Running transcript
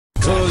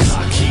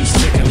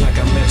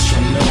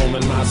metronome,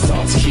 and my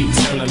thoughts keep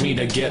telling me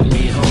to get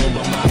me home,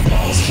 but my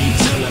balls keep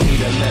telling me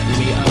to let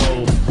me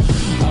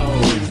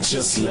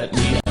just let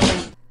me.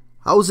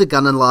 How's it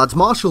going, lads?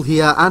 Marshall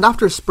here, and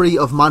after a spree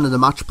of man of the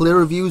match player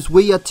reviews,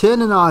 we are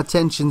turning our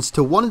attentions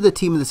to one of the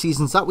team of the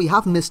seasons that we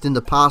have missed in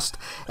the past,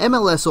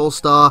 MLS All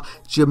Star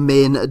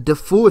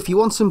Defoe. If you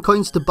want some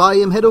coins to buy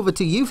him, head over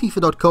to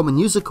ufifa.com and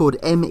use the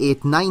code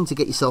M89 to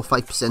get yourself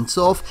 5%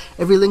 off.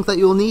 Every link that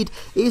you'll need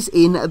is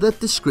in the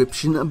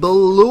description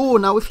below.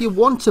 Now, if you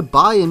want to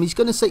buy him, he's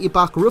going to set you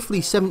back roughly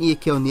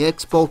 78k on the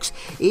Xbox,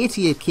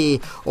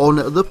 88k on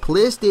the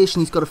PlayStation.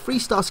 He's got a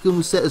 3-star skill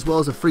move set as well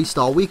as a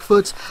 3-star weak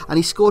foot, and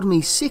he scored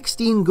me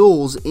 16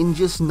 goals in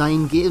just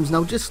 9 games.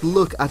 Now just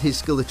look at his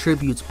skill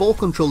attributes. Ball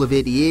control of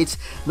 88,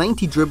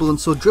 90 dribbling,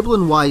 so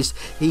dribbling wise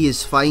he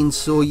is fine,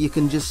 so you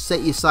can just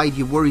set aside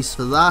your worries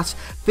for that.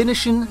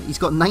 Finishing, he's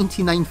got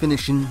 99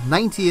 finishing,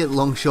 98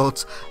 long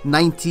shots,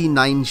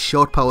 99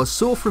 shot power.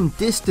 So from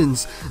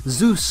distance,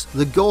 Zeus,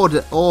 the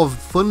god of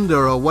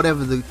thunder, or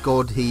whatever the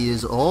god he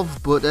is of,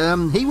 but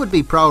he would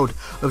be proud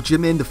of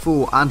Jermaine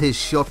Defoe and his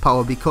shot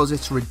power because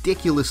it's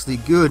ridiculously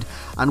good,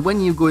 and when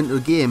you go into a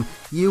game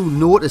you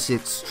notice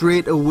it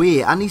straight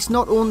away. And he's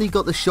not only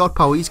got the shot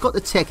power, he's got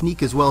the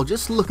technique as well.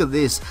 Just look at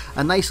this,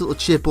 a nice little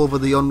chip over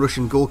the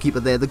on-rushing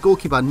goalkeeper there. The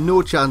goalkeeper had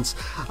no chance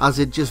as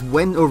it just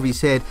went over his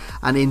head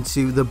and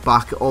into the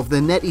back of the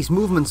net. His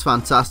movement's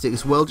fantastic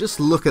as well. Just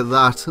look at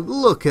that,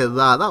 look at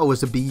that. That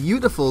was a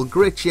beautiful,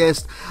 great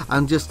chest,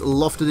 and just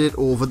lofted it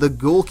over the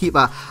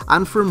goalkeeper.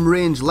 And from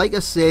range, like I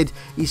said,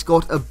 he's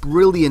got a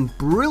brilliant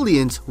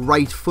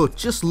right foot.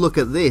 Just look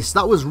at this,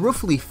 that was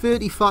roughly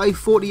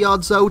 35-40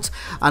 yards out,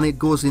 and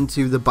it goes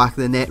into the back of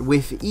the net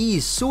with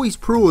ease. So he's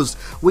pros.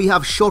 We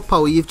have shot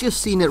power, you've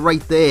just seen it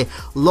right there.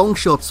 Long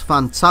shots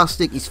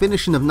fantastic, he's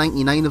finishing of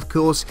 99 of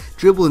course,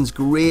 dribbling's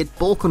great,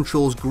 ball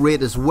control's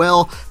great as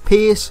well,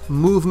 pace,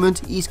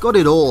 movement, he's got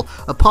it all.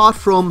 Apart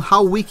from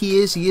how weak he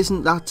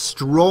isn't that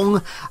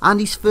strong,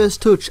 and his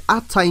first touch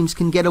at times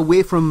can get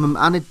away from him,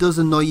 and it does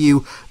annoy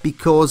you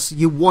because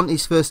you want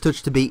his first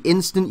touch to be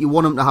instant, you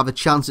want him to have a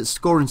chance at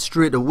scoring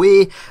straight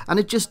away, and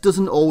it just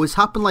doesn't always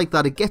happen like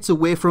that. It gets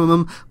away from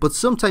him, but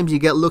sometimes you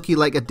get lucky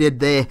like I did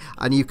there,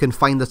 and you can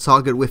find the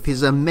target with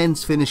his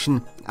immense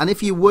finishing. And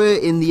if you were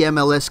in the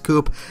MLS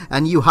Cup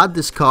and you had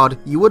this card,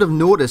 you would have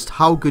noticed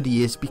how good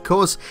he is,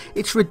 because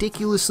it's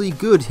ridiculously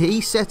good.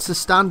 He sets a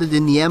standard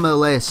in the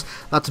MLS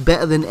that's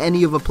better than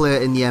any other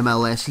player in the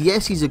MLS.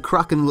 Yes, he's a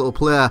cracking little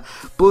player,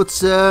 but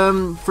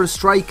for a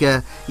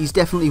striker, he's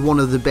definitely one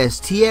of the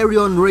best. Thierry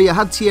Henry, I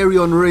had Thierry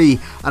Henry,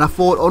 and I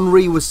thought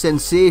Henry was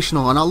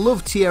sensational, and I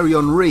love Thierry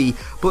Henry,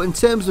 but in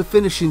terms of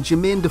finishing,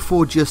 Jermaine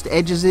Defoe just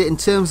edges it. In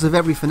terms of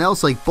everything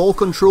else, like ball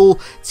control,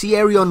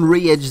 Thierry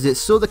Henry edges it,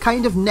 so they're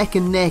kind of neck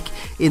and neck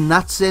in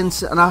that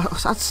sense. And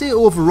I'd say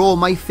overall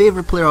my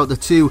favourite player out of the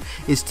two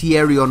is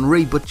Thierry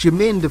Henry, but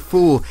Jermaine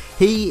Defoe,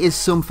 he is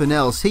something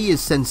else. He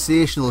is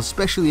sensational,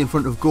 especially in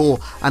front of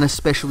goal and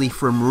especially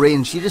from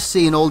range. You're just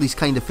seeing all these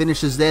kind of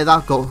finishes there.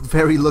 That got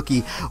very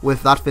lucky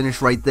with that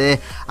finish right there,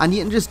 and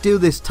you can just do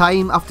this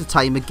time after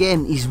time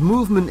again. His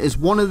movement is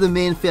one of the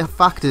main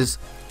factors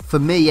for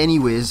me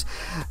anyways,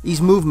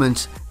 his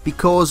movement,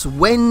 because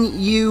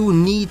when you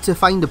need to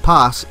find a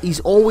pass, he's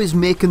always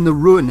making the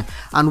run,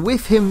 and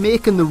with him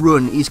making the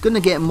run, he's going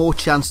to get more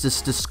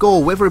chances to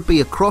score, whether it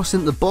be a cross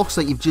into the box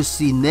like you've just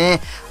seen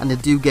there, and they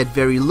do get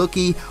very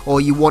lucky,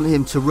 or you want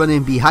him to run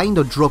in behind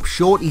or drop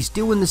short. He's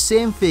doing the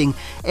same thing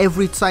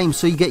every time,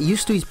 so you get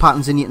used to his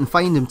patterns and you can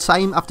find him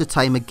time after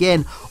time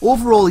again.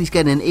 Overall, he's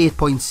getting an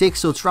 8.6,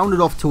 so it's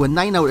rounded off to a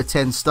 9 out of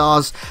 10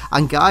 stars,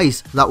 and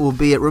guys, that will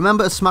be it.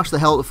 Remember to smash the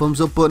hell out of the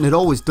thumbs up button, it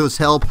always does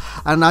help,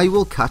 and I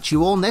will catch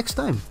you all next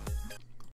time.